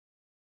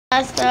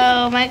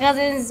So my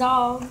cousin's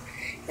dog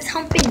is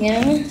humping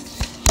him.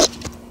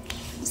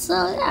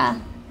 So yeah,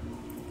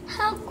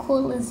 how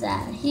cool is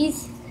that?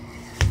 He's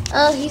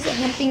a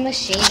humping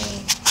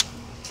machine.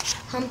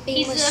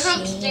 He's a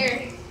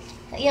hamster.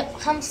 Yep,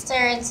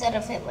 hamster instead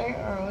of Hitler.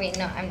 Or wait,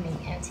 no, I'm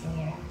thinking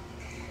here.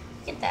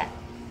 Look at that.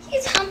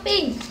 He's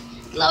humping.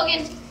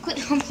 Logan, quit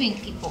humping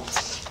people.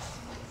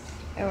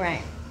 All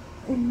right,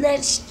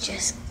 let's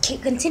just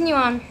continue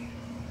on.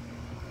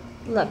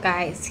 Look,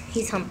 guys,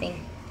 he's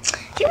humping.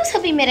 He was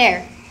humping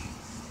midair.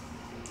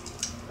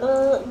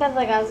 But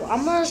like, guys,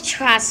 I'm gonna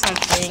try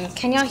something.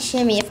 Can y'all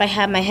hear me if I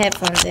have my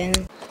headphones in?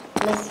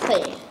 Let's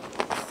play.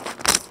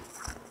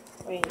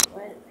 Wait,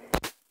 what?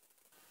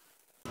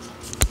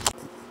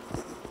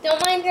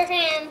 Don't mind your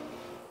hand.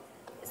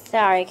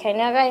 Sorry, can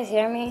y'all guys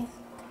hear me?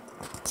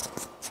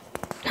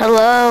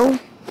 Hello?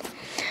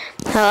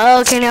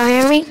 Hello, can y'all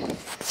hear me?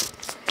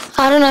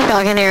 I don't know if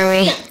y'all can hear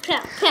me.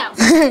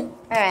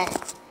 Alright.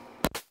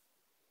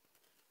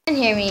 You can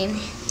hear me,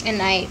 and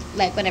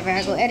whenever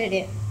I go edit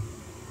it.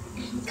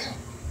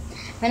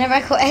 Whenever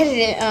I go edit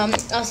it,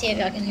 I'll see if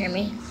y'all can hear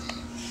me.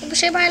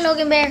 Say bye,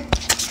 Logan Bear.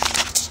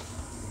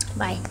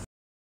 Bye.